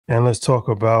and let's talk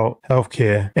about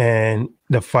healthcare and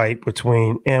the fight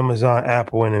between Amazon,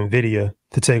 Apple, and Nvidia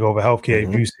to take over healthcare.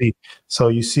 If you see, so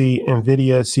you see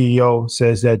Nvidia CEO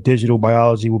says that digital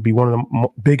biology will be one of the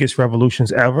biggest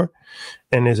revolutions ever.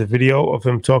 And there's a video of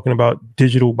him talking about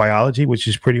digital biology, which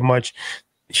is pretty much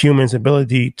humans'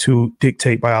 ability to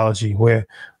dictate biology, where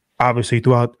obviously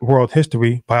throughout world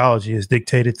history, biology is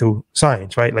dictated through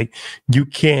science, right? Like you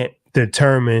can't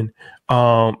determine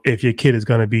if your kid is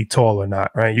going to be tall or not,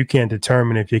 right? You can't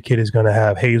determine if your kid is going to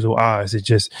have hazel eyes. It's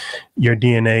just your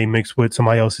DNA mixed with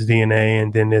somebody else's DNA,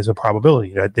 and then there's a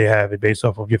probability that they have it based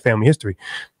off of your family history.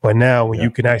 But now when you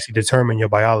can actually determine your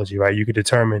biology, right? You could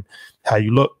determine how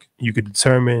you look. You could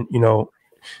determine, you know,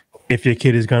 if your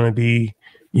kid is going to be,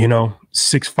 you know,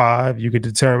 6'5". You could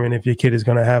determine if your kid is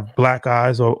going to have black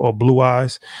eyes or blue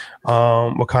eyes,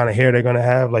 what kind of hair they're going to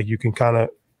have. Like you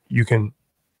can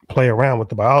play around with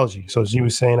the biology. So she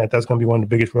was saying that that's going to be one of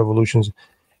the biggest revolutions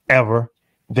ever.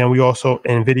 Then we also,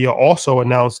 NVIDIA also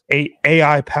announced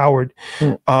AI-powered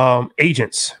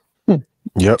agents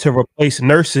to replace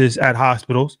nurses at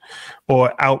hospitals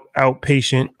or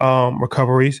outpatient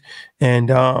recoveries. And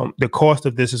the cost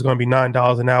of this is going to be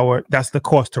 $9 an hour. That's the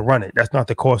cost to run it. That's not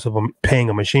the cost of paying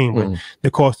a machine. But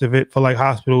the cost of it for like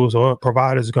hospitals or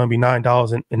providers is going to be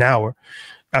 $9 an hour,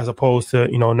 as opposed to,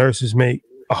 you know, nurses make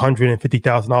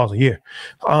 $150,000 a year.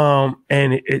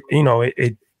 And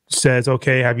it says,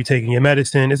 okay, have you taken your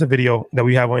medicine? It's a video that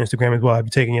we have on Instagram as well. Have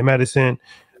you taken your medicine?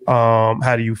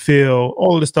 How do you feel?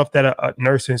 All of the stuff that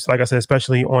nurses, like I said,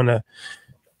 especially on a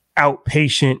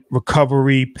outpatient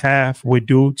recovery path would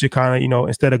do to kind of, you know,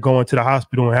 instead of going to the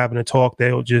hospital and having a talk,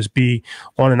 they'll just be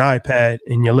on an iPad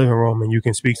in your living room and you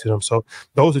can speak to them. So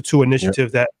those are two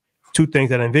initiatives two things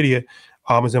that NVIDIA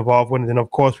is involved with. And then,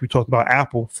 of course, we talked about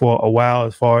Apple for a while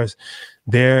as far as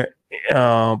their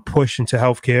push into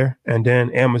healthcare, and then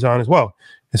Amazon as well,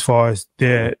 as far as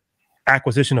their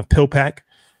acquisition of PillPack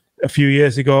a few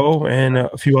years ago and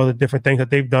a few other different things that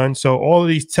they've done. So all of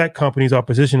these tech companies are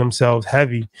positioning themselves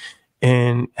heavy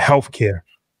in healthcare.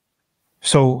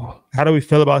 So how do we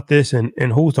feel about this, and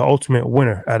who's the ultimate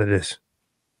winner out of this?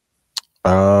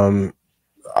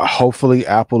 Hopefully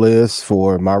Apple is,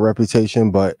 for my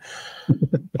reputation, but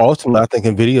ultimately I think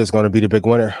Nvidia is going to be the big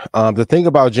winner. The thing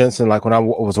about Jensen, like when I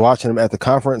was watching him at the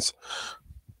conference,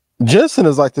 Jensen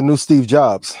is like the new Steve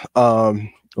Jobs.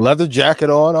 Leather jacket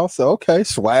on, I'll say, okay,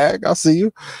 swag, I'll see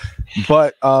you.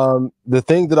 But the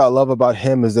thing that I love about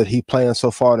him is that he plans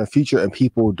so far in the future and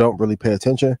people don't really pay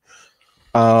attention.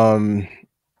 The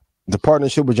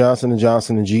partnership with Johnson &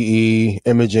 Johnson and GE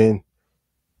Imaging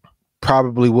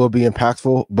probably will be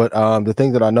impactful, but the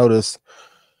thing that I noticed,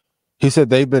 he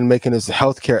said they've been making this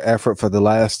healthcare effort for the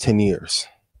last 10 years.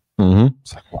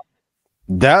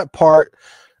 That part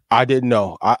I didn't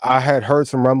know. I had heard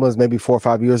some rumblings maybe 4 or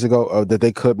 5 years ago that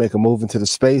they could make a move into the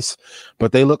space,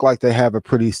 but they look like they have a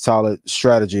pretty solid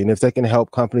strategy. And if they can help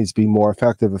companies be more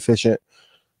effective, efficient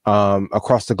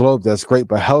across the globe, that's great.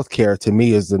 But healthcare to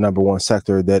me is the #1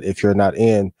 sector that if you're not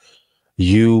in,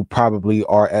 you probably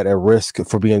are at a risk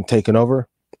for being taken over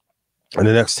in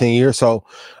the next 10 years. So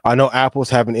I know Apple's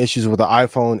having issues with the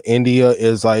iPhone. India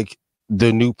is like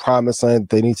the new promised land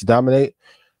they need to dominate.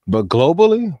 But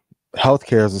globally,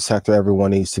 healthcare is a sector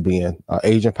everyone needs to be in.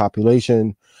 Aging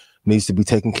population needs to be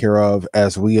taken care of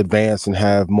as we advance and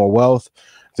have more wealth.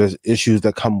 There's issues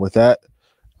that come with that.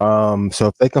 So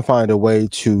if they can find a way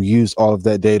to use all of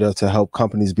that data to help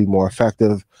companies be more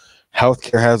effective,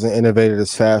 healthcare hasn't innovated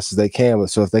as fast as they can, but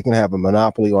so if they can have a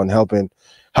monopoly on helping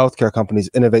healthcare companies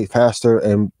innovate faster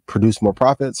and produce more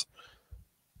profits,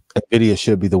 Nvidia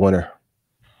should be the winner.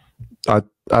 I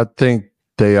think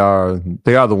they are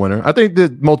the winner. I think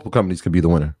that multiple companies could be the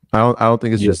winner. I don't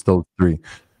think it's just those three.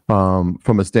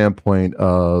 From a standpoint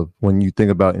of when you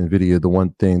think about Nvidia, the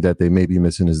one thing that they may be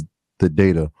missing is the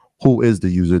data. Who is the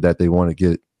user that they want to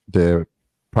get their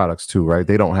products to, right?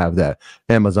 They don't have that.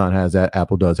 Amazon has that.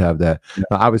 Apple does have that.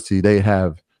 Now, obviously, they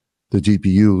have the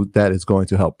GPU that is going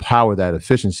to help power that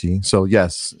efficiency. So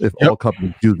yes, if all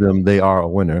companies use them, they are a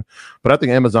winner. But I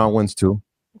think Amazon wins too,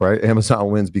 right? Amazon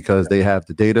wins because they have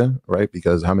the data, right?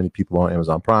 Because how many people are on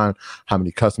Amazon Prime? How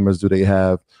many customers do they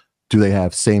have? Do they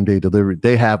have same-day delivery?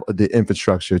 They have the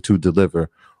infrastructure to deliver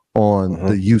on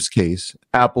the use case.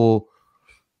 Apple,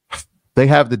 they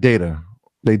have the data.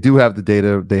 They do have the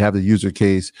data. They have the user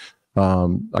case.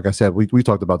 Like I said, we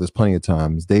talked about this plenty of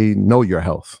times. They know your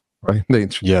health, right? They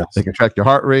can track your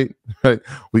heart rate, right?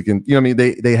 We can, you know what I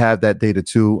mean? They have that data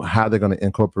too. How they're going to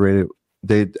incorporate it,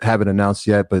 they haven't announced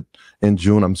yet, but in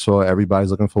June, I'm sure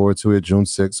everybody's looking forward to it. June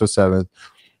 6th or 7th,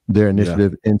 their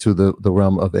initiative into the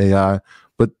realm of AI.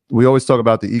 but we always talk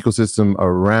about the ecosystem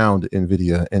around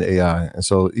NVIDIA and AI. And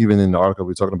so even in the article,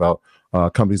 we're talking about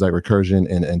companies like Recursion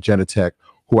and Genentech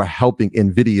who are helping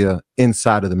NVIDIA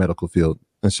inside of the medical field.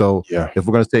 And so if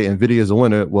we're going to say NVIDIA is a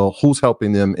winner, well, who's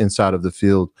helping them inside of the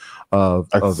field of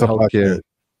healthcare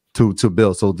to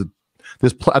build? So I think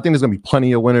there's going to be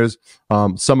plenty of winners.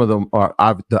 Some of them are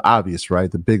the obvious, right?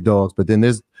 The big dogs. But then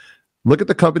look at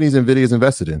the companies NVIDIA is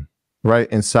invested in, right?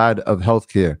 Inside of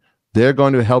healthcare. They're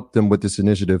going to help them with this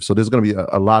initiative. So there's going to be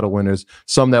a lot of winners,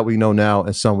 some that we know now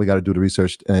and some we got to do the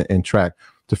research and track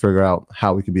to figure out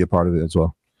how we can be a part of it as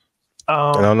well.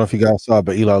 I don't know if you guys saw,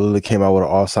 but Eli Lilly came out with an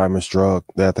Alzheimer's drug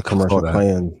that the commercial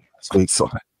playing this week.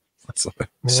 So,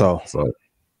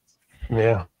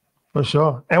 yeah, for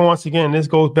sure. And once again, this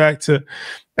goes back to,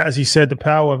 as he said, the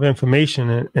power of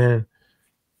information. And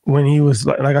when he was,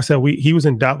 like I said, he was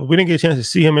in Davos. We didn't get a chance to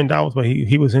see him in Davos, but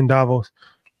he was in Davos.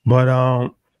 But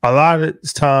a lot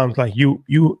of times, like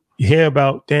you hear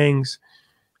about things,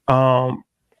 and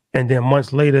then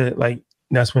months later, like,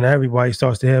 that's when everybody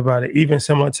starts to hear about it. Even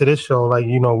similar to this show, like,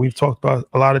 we've talked about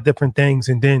a lot of different things,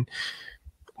 and then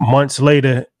months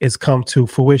later, it's come to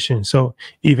fruition. So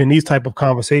even these type of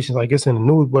conversations, like it's in the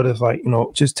news, but it's like,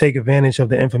 just take advantage of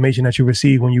the information that you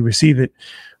receive when you receive it,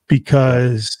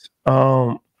 because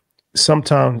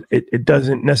sometimes it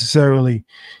doesn't necessarily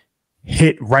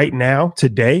hit right now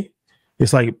today.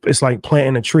 It's like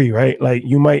planting a tree, right? Like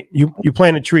you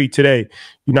plant a tree today,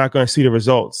 you're not going to see the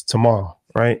results tomorrow.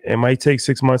 Right. It might take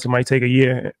 6 months. It might take a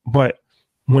year. But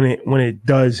when it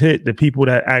does hit, the people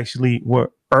that actually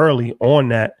were early on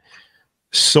that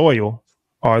soil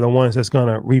are the ones that's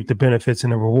going to reap the benefits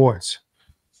and the rewards.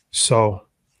 So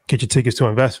get your tickets to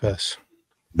InvestFest.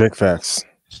 Big facts.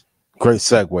 Great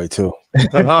segue, too.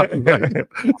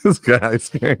 This guy's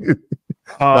good,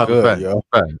 yo.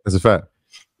 That's a fact.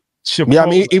 Yeah, I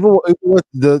mean, even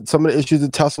with some of the issues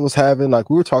that Tesla was having, like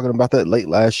we were talking about that late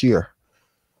last year.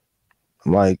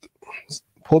 I'm like,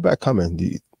 pullback coming. Do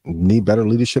you need better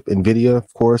leadership? Nvidia,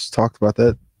 of course, talked about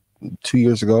that 2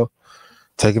 years ago.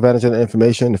 Take advantage of the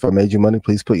information. If I made you money,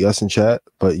 please put yes in chat.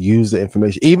 But use the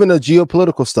information. Even the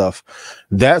geopolitical stuff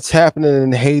that's happening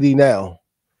in Haiti now.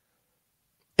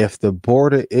 If the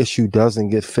border issue doesn't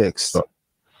get fixed,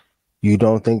 you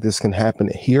don't think this can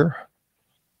happen here?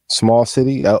 Small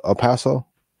city, El Paso,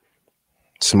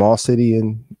 small city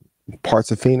in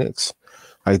parts of Phoenix.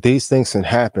 Like these things can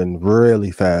happen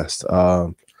really fast.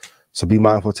 So be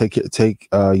mindful. Take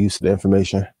use of the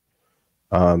information.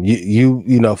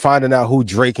 Finding out who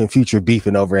Drake and Future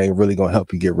beefing over ain't really gonna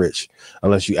help you get rich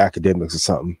unless you academics or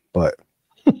something. But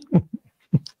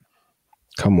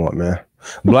come on, man.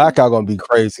 Blackout gonna be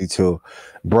crazy too,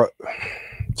 bro.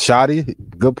 Shoddy,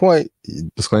 good point.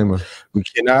 Disclaimer: we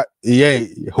cannot. Yeah,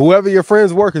 whoever your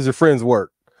friends work is your friends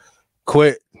work.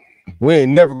 Quit. We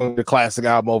ain't never going to the classic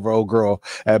album over Old Girl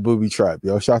at Booby Trap.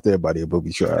 Yo, shout out to everybody at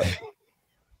Booby Trap.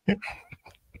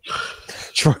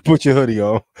 Troy, put your hoodie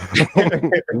on.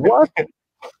 What?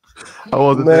 I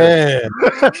wasn't there.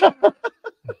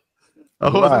 I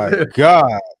wasn't there.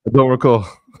 God. I don't recall.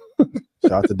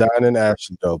 Shout out to Diane and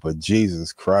Ashley, though, but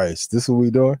Jesus Christ. This is what we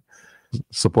doing?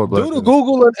 Support Black. Do the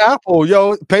Google and Apple,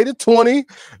 yo. Pay the $20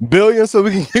 billion so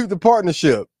we can keep the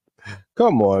partnership.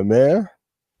 Come on, man.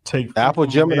 Take Apple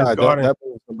Gemini,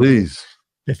 please.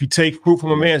 If you take fruit from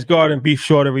a man's garden, be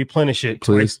sure to replenish it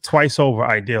twice over,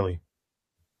 ideally.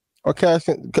 Okay,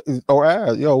 or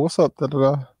add, yo, what's up?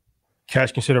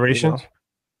 Cash considerations.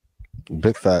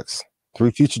 Big facts.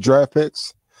 3 future draft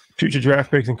picks. Future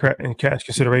draft picks and cash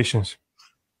considerations.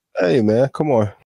 Hey, man, come on.